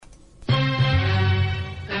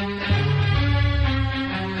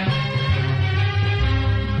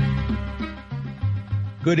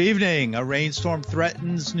Good evening. A rainstorm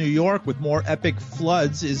threatens New York with more epic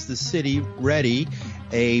floods. Is the city ready?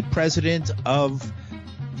 A president of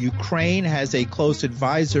Ukraine has a close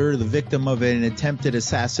advisor, the victim of an attempted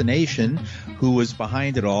assassination, who was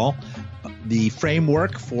behind it all. The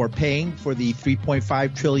framework for paying for the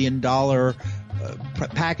 $3.5 trillion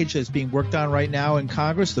package that's being worked on right now in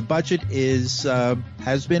Congress. The budget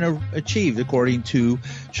has been achieved, according to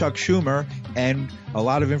Chuck Schumer, and a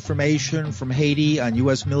lot of information from Haiti on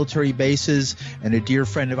U.S. military bases, and a dear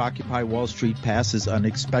friend of Occupy Wall Street passes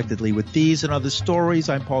unexpectedly. With these and other stories,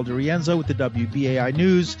 I'm Paul DiRienzo with the WBAI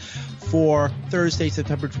News for Thursday,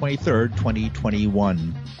 September 23rd,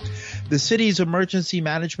 2021. The city's emergency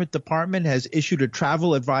management department has issued a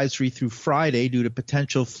travel advisory through Friday due to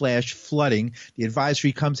potential flash flooding. The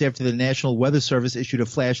advisory comes after the National Weather Service issued a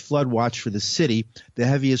flash flood watch for the city. The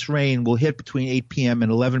heaviest rain will hit between 8 p.m.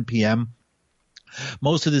 and 11 p.m.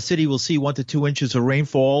 Most of the city will see 1 to 2 inches of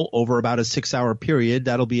rainfall over about a 6-hour period.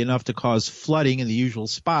 That'll be enough to cause flooding in the usual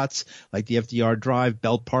spots like the FDR Drive,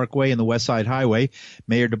 Belt Parkway, and the West Side Highway.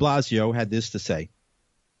 Mayor de Blasio had this to say.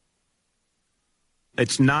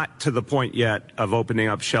 It's not to the point yet of opening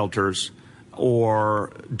up shelters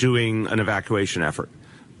or doing an evacuation effort.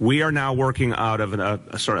 We are now working out of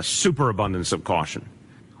a sort of superabundance of caution.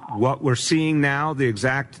 What we're seeing now, the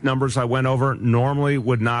exact numbers I went over, normally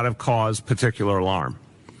would not have caused particular alarm.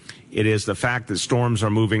 It is the fact that storms are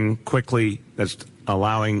moving quickly that's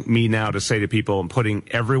allowing me now to say to people and putting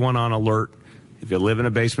everyone on alert. If you live in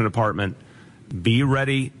a basement apartment, be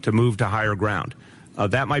ready to move to higher ground.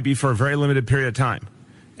 That might be for a very limited period of time,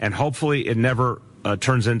 and hopefully it never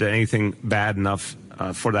turns into anything bad enough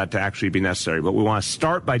for that to actually be necessary. But we want to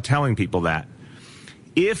start by telling people that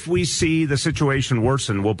if we see the situation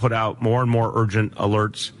worsen, we'll put out more and more urgent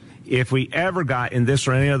alerts. If we ever got in this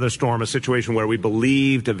or any other storm a situation where we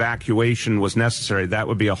believed evacuation was necessary, that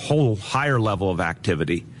would be a whole higher level of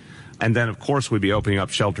activity. And then, of course, we'd be opening up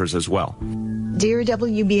shelters as well. Dear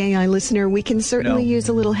WBAI listener, we can certainly use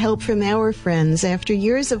a little help from our friends after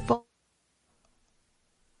years of...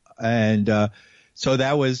 So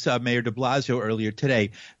that was Mayor de Blasio earlier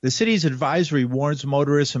today. The city's advisory warns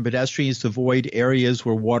motorists and pedestrians to avoid areas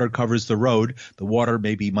where water covers the road. The water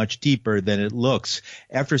may be much deeper than it looks.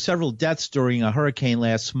 After several deaths during a hurricane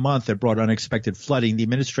last month that brought unexpected flooding, the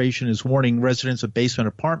administration is warning residents of basement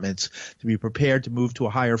apartments to be prepared to move to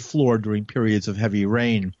a higher floor during periods of heavy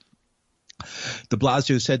rain. De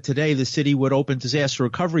Blasio said today the city would open disaster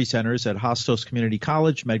recovery centers at Hostos Community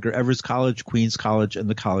College, Medgar Evers College, Queens College, and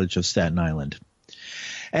the College of Staten Island.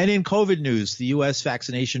 And in COVID news, the U.S.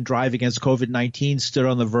 vaccination drive against COVID-19 stood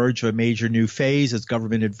on the verge of a major new phase as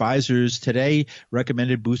government advisors today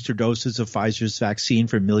recommended booster doses of Pfizer's vaccine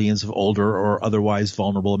for millions of older or otherwise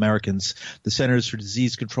vulnerable Americans. The Centers for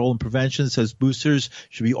Disease Control and Prevention says boosters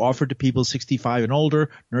should be offered to people 65 and older,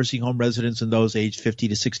 nursing home residents, and those aged 50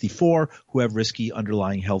 to 64 who have risky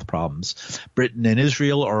underlying health problems. Britain and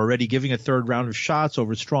Israel are already giving a third round of shots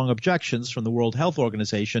over strong objections from the World Health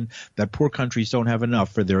Organization that poor countries don't have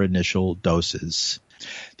enough for their initial doses.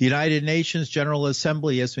 The United Nations General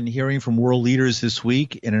Assembly has been hearing from world leaders this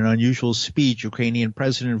week. In an unusual speech, Ukrainian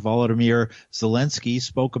President Volodymyr Zelensky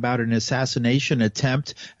spoke about an assassination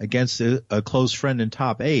attempt against a close friend and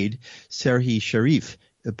top aide, Serhiy Shafir,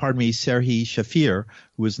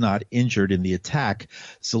 who was not injured in the attack.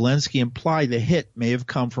 Zelensky implied the hit may have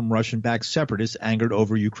come from Russian-backed separatists angered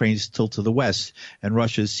over Ukraine's tilt to the west and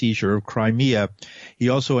Russia's seizure of Crimea. He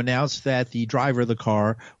also announced that the driver of the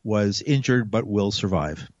car was injured but will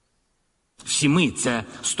survive. The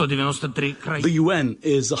UN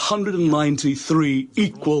is 193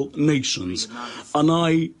 equal nations, and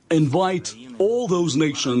I invite all those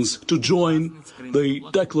nations to join the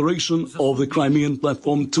declaration of the Crimean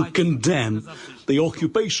Platform to condemn the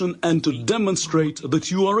occupation and to demonstrate that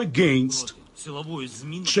you are against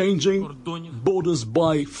changing borders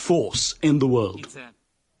by force in the world.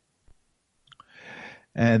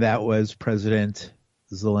 And that was President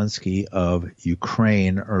Zelensky of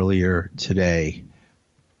Ukraine earlier today.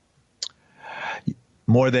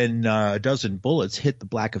 More than a dozen bullets hit the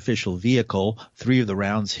black official vehicle. 3 of the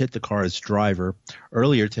rounds hit the car's driver.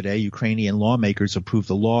 Earlier today, Ukrainian lawmakers approved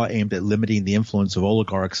a law aimed at limiting the influence of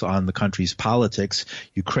oligarchs on the country's politics.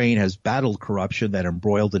 Ukraine has battled corruption that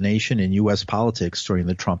embroiled the nation in U.S. politics during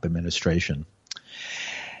the Trump administration.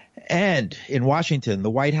 And in Washington, the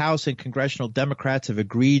White House and congressional Democrats have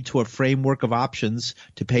agreed to a framework of options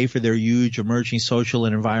to pay for their huge emerging social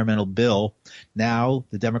and environmental bill. Now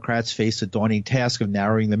the Democrats face the daunting task of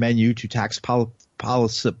narrowing the menu to tax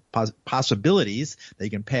possibilities they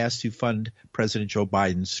can pass to fund President Joe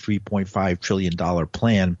Biden's $3.5 trillion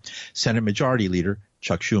plan. Senate Majority Leader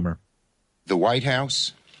Chuck Schumer. The White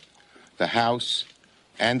House, the House,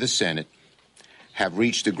 and the Senate have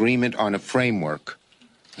reached agreement on a framework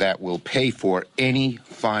that will pay for any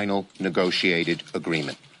final negotiated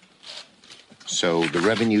agreement. So the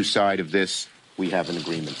revenue side of this, we have an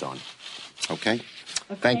agreement on. Okay?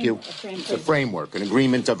 Thank you. It's a framework, an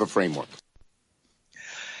agreement of a framework.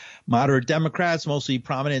 Moderate Democrats, mostly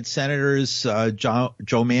prominent senators Joe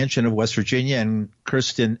Manchin of West Virginia and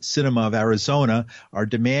Kyrsten Sinema of Arizona, are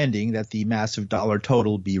demanding that the massive dollar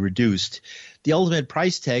total be reduced. The ultimate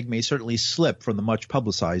price tag may certainly slip from the much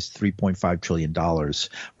publicized $3.5 trillion.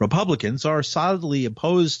 Republicans are solidly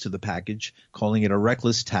opposed to the package, calling it a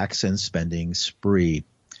reckless tax and spending spree.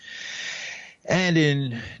 And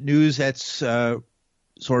in news that's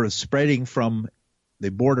sort of spreading from the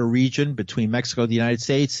border region between Mexico and the United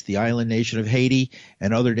States, the island nation of Haiti,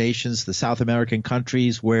 and other nations, the South American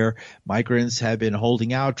countries where migrants have been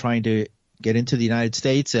holding out, trying to get into the United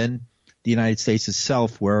States, and the United States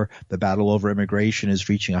itself, where the battle over immigration is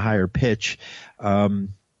reaching a higher pitch.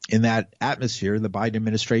 In that atmosphere, the Biden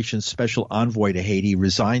administration's special envoy to Haiti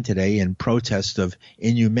resigned today in protest of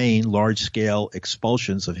inhumane, large-scale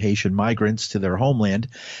expulsions of Haitian migrants to their homeland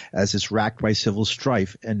as it's racked by civil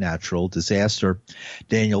strife and natural disaster.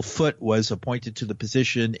 Daniel Foote was appointed to the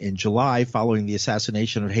position in July following the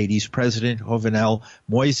assassination of Haiti's president, Jovenel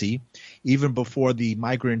Moise. Even before the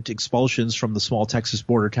migrant expulsions from the small Texas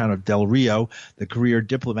border town of Del Rio, the career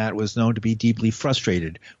diplomat was known to be deeply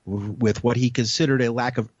frustrated with what he considered a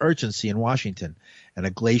lack of urgency in Washington and a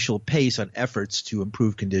glacial pace on efforts to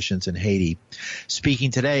improve conditions in Haiti. Speaking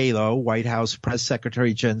today, though, White House Press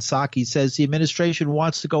Secretary Jen Psaki says the administration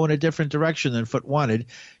wants to go in a different direction than Foote wanted.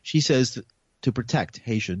 She says to protect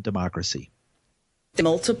Haitian democracy. The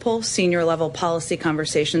multiple senior-level policy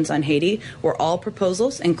conversations on Haiti were all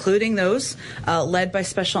proposals, including those led by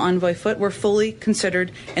Special Envoy Foote, were fully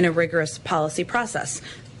considered in a rigorous policy process.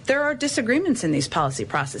 There are disagreements in these policy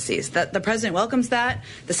processes. That the president welcomes that,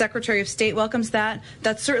 the Secretary of State welcomes that.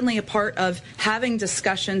 That's certainly a part of having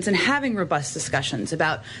discussions and having robust discussions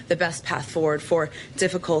about the best path forward for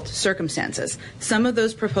difficult circumstances. Some of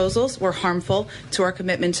those proposals were harmful to our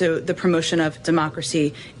commitment to the promotion of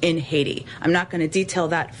democracy in Haiti. I'm not going to detail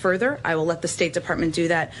that further. I will let the State Department do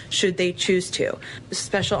that should they choose to.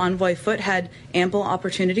 Special Envoy Foote had ample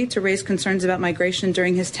opportunity to raise concerns about migration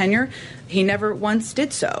during his tenure. He never once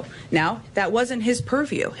did so. Now, that wasn't his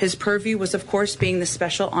purview. His purview was, of course, being the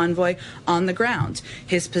special envoy on the ground.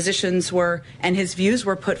 His positions were and his views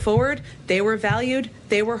were put forward. They were valued.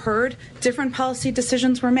 They were heard. Different policy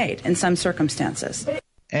decisions were made in some circumstances.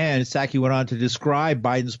 And Psaki went on to describe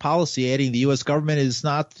Biden's policy, adding the U.S. government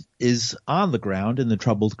is on the ground in the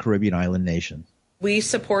troubled Caribbean island nation. We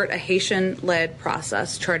support a Haitian-led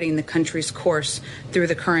process charting the country's course through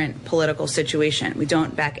the current political situation. We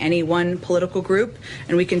don't back any one political group,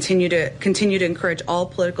 and we continue to encourage all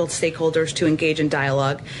political stakeholders to engage in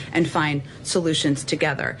dialogue and find solutions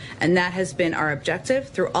together. And that has been our objective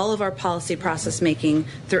through all of our policy process making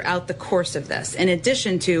throughout the course of this, in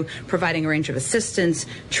addition to providing a range of assistance,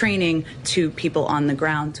 training to people on the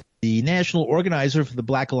ground. The national organizer for the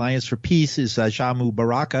Black Alliance for Peace is Jamu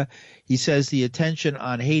Baraka. He says the attention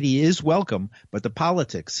on Haiti is welcome, but the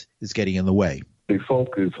politics is getting in the way. The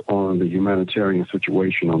focus on the humanitarian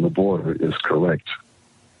situation on the border is correct.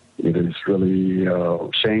 It is really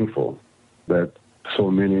shameful that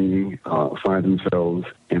so many find themselves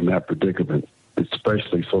in that predicament,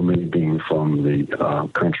 especially so many being from the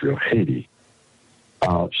country of Haiti.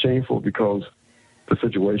 Shameful because the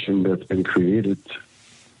situation that's been created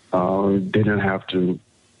didn't have to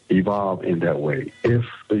evolve in that way. If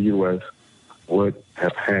the U.S. would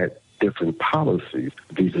have had different policies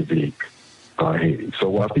vis-a-vis Haiti. So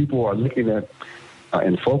while people are looking at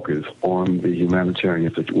and focus on the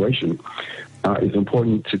humanitarian situation, it's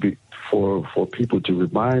important for people to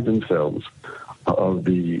remind themselves of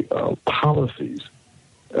the policies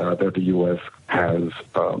that the U.S. has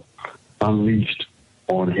unleashed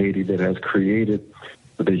on Haiti that has created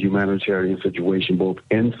the humanitarian situation both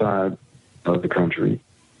inside of the country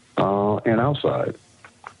and outside.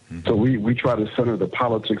 Mm-hmm. So we try to center the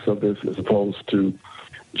politics of this as opposed to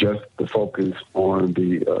just the focus on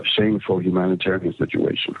the shameful humanitarian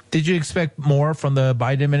situation. Did you expect more from the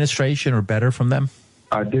Biden administration or better from them?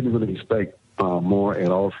 I didn't really expect more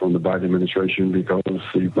at all from the Biden administration because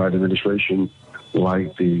the Biden administration,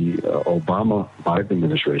 like the Obama-Biden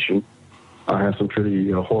administration, has some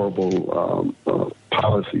pretty horrible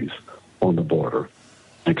policies on the border,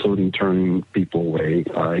 including turning people away,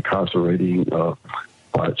 incarcerating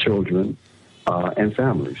children and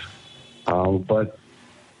families. But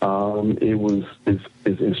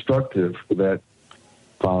it's instructive that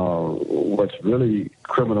What's really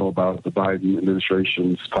criminal about the Biden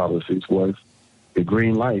administration's policies was the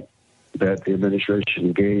green light that the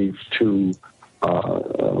administration gave to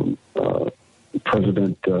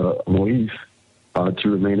President Moise to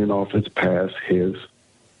remain in office past his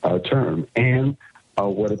term, and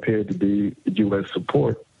what appeared to be U.S.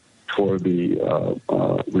 support for the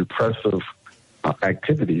repressive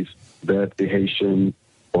activities that the Haitian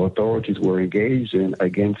authorities were engaged in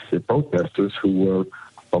against the protesters who were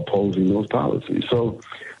opposing those policies. So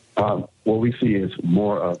what we see is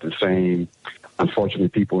more of the same. Unfortunately,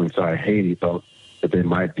 people inside Haiti thought that there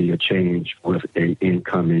might be a change with an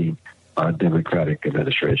incoming Democratic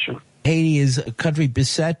administration. Haiti is a country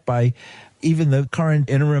beset by, even the current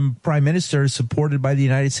interim prime minister, supported by the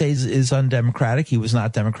United States, is undemocratic. He was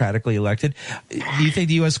not democratically elected. Do you think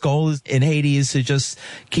the U.S. goal in Haiti is to just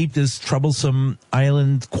keep this troublesome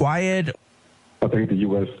island quiet? I think the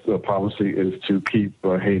U.S. policy is to keep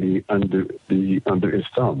Haiti under its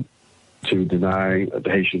thumb, to deny the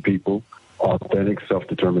Haitian people authentic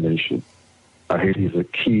self-determination. Haiti is a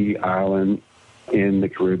key island in the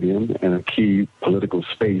Caribbean and a key political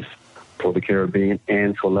space for the Caribbean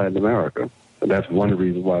and for Latin America. And that's one of the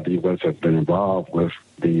reasons why the U.S. has been involved with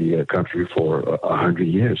the country for 100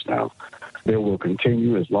 years now. They will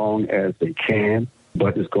continue as long as they can,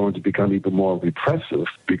 but it's going to become even more repressive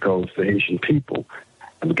because the Haitian people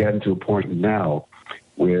have gotten to a point now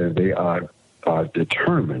where they are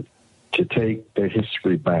determined to take their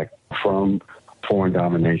history back from foreign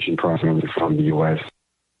domination, primarily from the U.S.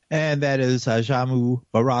 And that is Jamu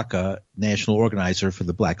Baraka, national organizer for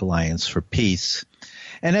the Black Alliance for Peace.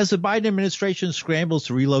 And as the Biden administration scrambles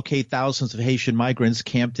to relocate thousands of Haitian migrants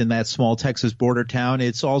camped in that small Texas border town,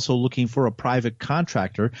 it's also looking for a private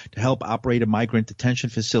contractor to help operate a migrant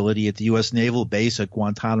detention facility at the U.S. Naval Base at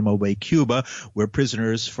Guantanamo Bay, Cuba, where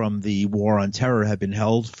prisoners from the War on Terror have been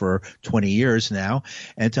held for 20 years now,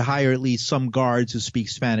 and to hire at least some guards who speak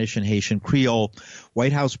Spanish and Haitian Creole.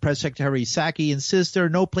 White House Press Secretary Psaki insists there are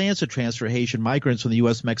no plans to transfer Haitian migrants from the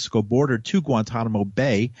U.S.-Mexico border to Guantanamo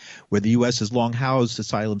Bay, where the U.S. has long housed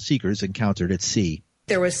asylum seekers encountered at sea.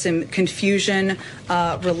 There was some confusion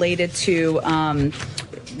related to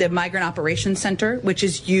the Migrant Operations Center, which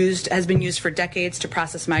has been used for decades to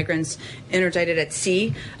process migrants interdicted at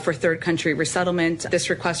sea for third country resettlement. This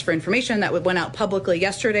request for information that went out publicly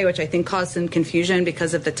yesterday, which I think caused some confusion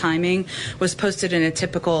because of the timing, was posted in a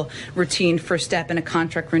typical routine first step in a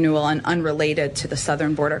contract renewal and unrelated to the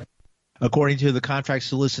southern border. According to the contract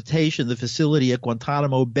solicitation, the facility at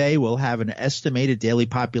Guantanamo Bay will have an estimated daily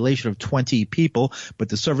population of 20 people, but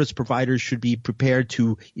the service providers should be prepared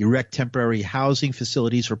to erect temporary housing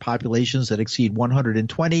facilities for populations that exceed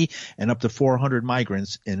 120 and up to 400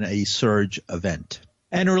 migrants in a surge event.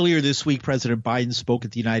 And earlier this week, President Biden spoke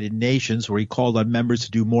at the United Nations, where he called on members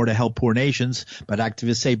to do more to help poor nations. But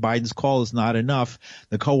activists say Biden's call is not enough.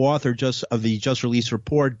 The co-author of the just-released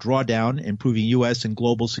report, Drawdown, Improving U.S. and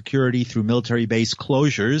Global Security Through Military Base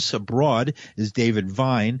Closures Abroad, is David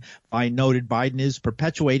Vine. Vine noted Biden is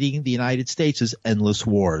perpetuating the United States' endless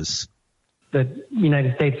wars. The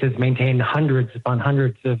United States has maintained hundreds upon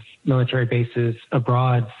hundreds of military bases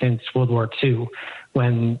abroad since World War II,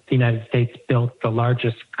 when the United States built the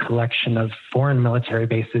largest collection of foreign military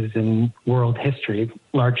bases in world history,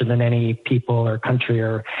 larger than any people or country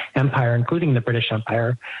or empire, including the British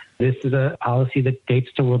Empire. This is a policy that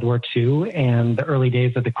dates to World War II and the early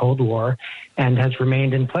days of the Cold War and has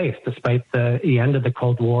remained in place despite the end of the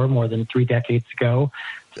Cold War more than 3 decades ago.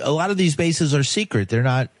 A lot of these bases are secret. They're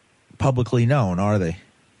not publicly known, are they?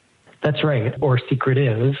 That's right, or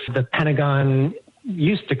secretive. The Pentagon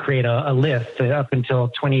used to create a list up until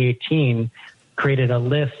 2018, created a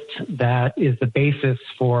list that is the basis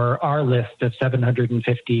for our list of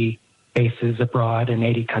 750 bases abroad in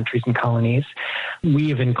 80 countries and colonies. We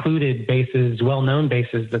have included bases, well-known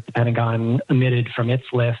bases that the Pentagon omitted from its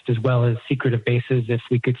list, as well as secretive bases if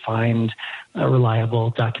we could find a reliable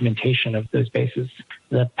documentation of those bases.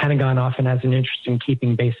 The Pentagon often has an interest in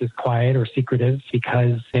keeping bases quiet or secretive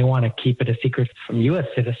because they want to keep it a secret from U.S.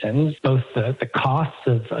 citizens, both the costs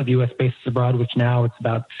of U.S. bases abroad, which now it's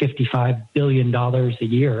about $55 billion a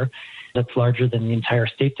year. That's larger than the entire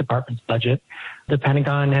State Department's budget. The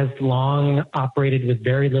Pentagon has long operated with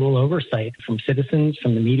very little oversight from citizens,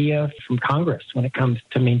 from the media, from Congress when it comes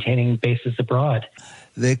to maintaining bases abroad.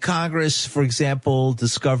 The Congress, for example,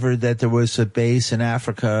 discovered that there was a base in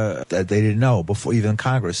Africa that they didn't know before. Even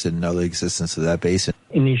Congress didn't know the existence of that base.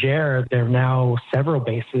 In Niger, there are now several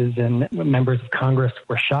bases, and members of Congress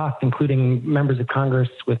were shocked, including members of Congress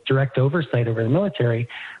with direct oversight over the military,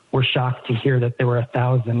 were shocked to hear that there were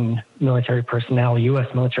 1,000 military personnel, U.S.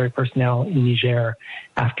 military personnel in Niger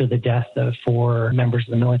after the death of 4 members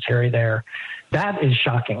of the military there. That is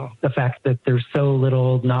shocking, the fact that there's so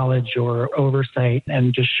little knowledge or oversight,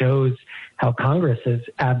 and just shows how Congress has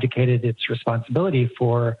abdicated its responsibility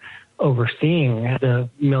for overseeing the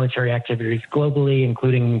military activities globally,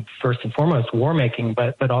 including first and foremost war making,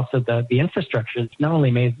 but also the infrastructure that's not only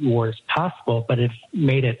made wars possible, but it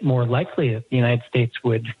made it more likely that the United States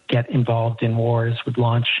would get involved in wars, would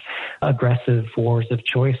launch aggressive wars of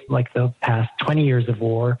choice like the past 20 years of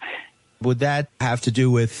war. Would that have to do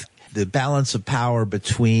with the balance of power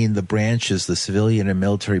between the branches, the civilian and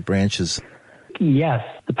military branches? Yes.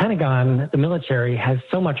 The Pentagon, the military, has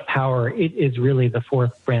so much power. It is really the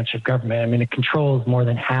fourth branch of government. I mean, it controls more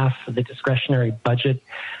than half of the discretionary budget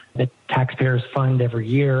that taxpayers fund every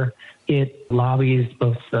year. It lobbies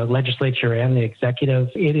both the legislature and the executive.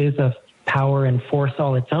 It is a power and force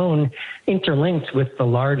all its own, interlinked with the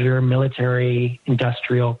larger military,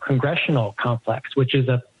 industrial, congressional complex, which is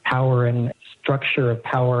a power and structure of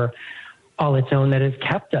power all its own that has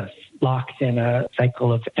kept us locked in a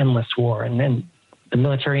cycle of endless war. And then the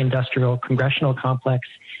military-industrial congressional complex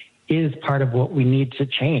is part of what we need to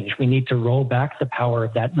change. We need to roll back the power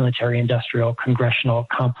of that military-industrial congressional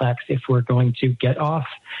complex if we're going to get off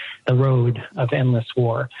the road of endless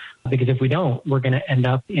war. Because if we don't, we're going to end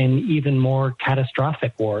up in even more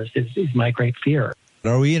catastrophic wars, is my great fear.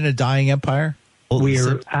 Are we in a dying empire? We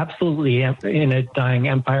are absolutely in a dying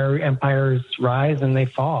empire. Empires rise and they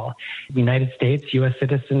fall. The United States, U.S.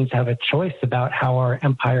 citizens have a choice about how our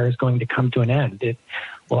empire is going to come to an end. It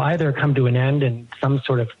will either come to an end in some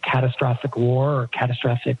sort of catastrophic war or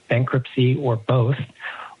catastrophic bankruptcy or both,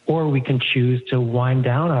 or we can choose to wind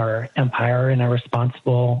down our empire in a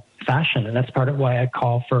responsible fashion. And that's part of why I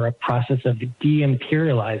call for a process of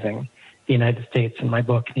de-imperializing the United States in my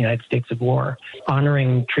book, The United States of War,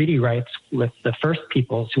 honoring treaty rights with the first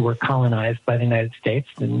peoples who were colonized by the United States,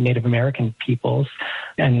 the Native American peoples,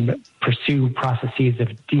 and pursue processes of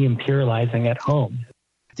de-imperializing at home.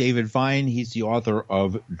 David Vine, he's the author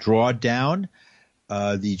of Drawdown,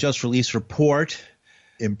 the just-released report,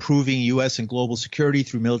 Improving U.S. and Global Security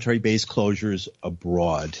Through Military Base Closures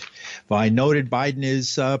Abroad. Vine noted Biden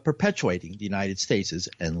is perpetuating the United States'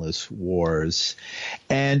 endless wars.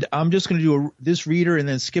 And I'm just going to do this reader and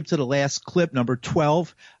then skip to the last clip, number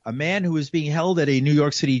 12. A man who was being held at a New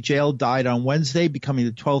York City jail died on Wednesday, becoming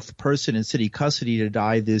the 12th person in city custody to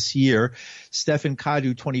die this year. Stephen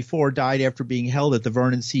Kadu, 24, died after being held at the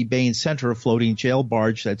Vernon C. Bain Center, a floating jail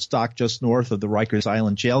barge that's docked just north of the Rikers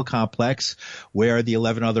Island jail complex, where the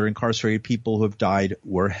 11 other incarcerated people who have died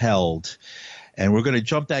were held. And we're going to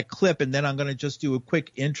jump that clip, and then I'm going to just do a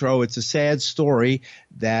quick intro. It's a sad story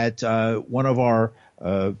that one of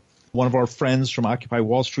our friends from Occupy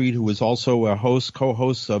Wall Street, who is also a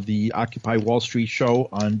co-host of the Occupy Wall Street show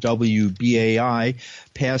on WBAI,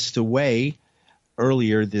 passed away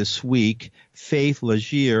earlier this week. Faith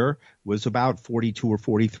Legier was about 42 or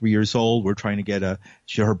 43 years old. We're trying to get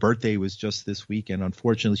her birthday was just this week, and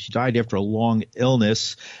unfortunately she died after a long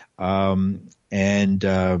illness. And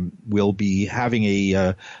we'll be having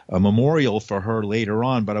a memorial for her later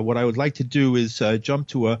on. But what I would like to do is jump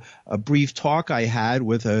to a brief talk I had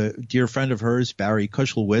with a dear friend of hers, Barry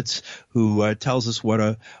Kushelwitz, who tells us what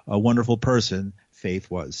a wonderful person Faith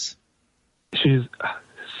was. She's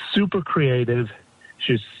super creative.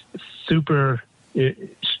 She's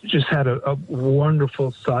just had a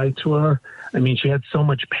wonderful side to her. I mean, she had so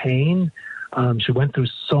much pain. She went through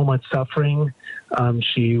so much suffering.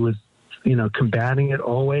 She was, combating it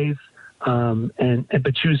always.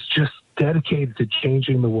 But she was just dedicated to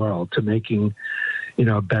changing the world, to making,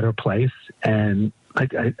 a better place. And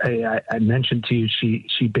like I mentioned to you,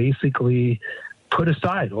 she basically put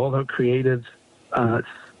aside all her creative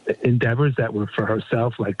endeavors that were for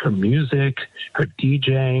herself, like her music, her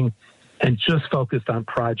DJing, and just focused on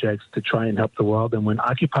projects to try and help the world. And when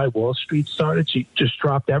Occupy Wall Street started, she just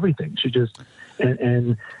dropped everything. She just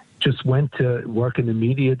and just went to work in the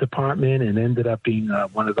media department and ended up being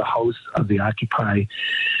one of the hosts of the Occupy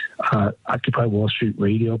Wall Street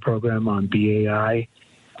radio program on BAI.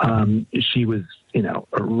 She was,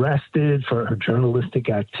 arrested for her journalistic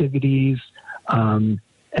activities.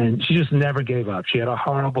 And she just never gave up. She had a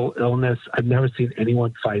horrible illness. I've never seen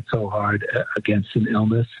anyone fight so hard against an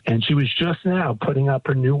illness. And she was just now putting up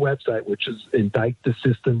her new website, which is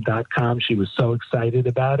indictthesystem.com. She was so excited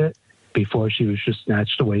about it before she was just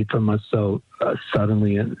snatched away from us so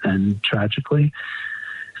suddenly and tragically.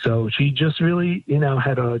 So she just really,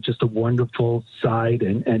 had just a wonderful side,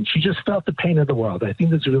 and she just felt the pain of the world. I think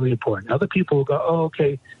that's really important. Other people will go, oh,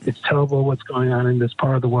 okay, it's terrible what's going on in this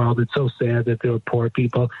part of the world. It's so sad that there are poor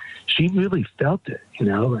people. She really felt it,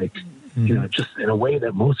 just in a way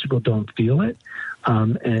that most people don't feel it.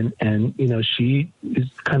 And she is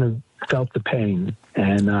kind of felt the pain,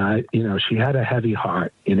 and, she had a heavy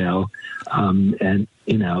heart,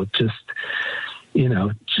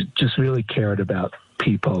 just really cared about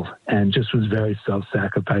people, and just was very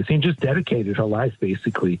self-sacrificing, just dedicated her life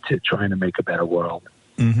basically to trying to make a better world.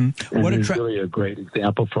 Mm-hmm. And it's really a great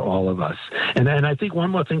example for all of us. And I think one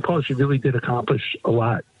more thing, Paul, she really did accomplish a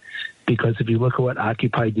lot. Because if you look at what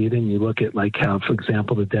Occupy did, and you look at like how, for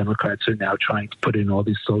example, the Democrats are now trying to put in all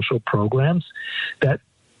these social programs, that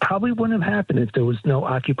probably wouldn't have happened if there was no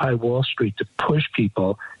Occupy Wall Street to push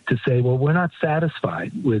people to say, well, we're not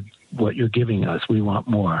satisfied with what you're giving us. We want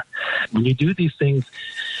more. When you do these things,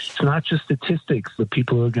 it's not just statistics. The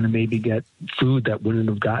people who are going to maybe get food that wouldn't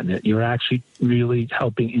have gotten it. You're actually really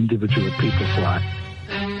helping individual people fly.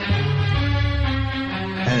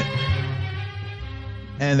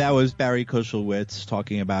 And that was Barry Kuschelwitz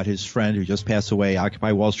talking about his friend who just passed away,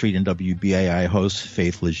 Occupy Wall Street and WBAI host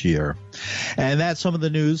Faith Legier. And that's some of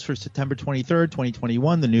the news for September 23rd,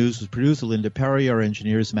 2021. The news was produced by Linda Perry. Our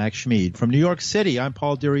engineer is Max Schmid. From New York City, I'm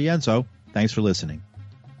Paul DiRienzo. Thanks for listening.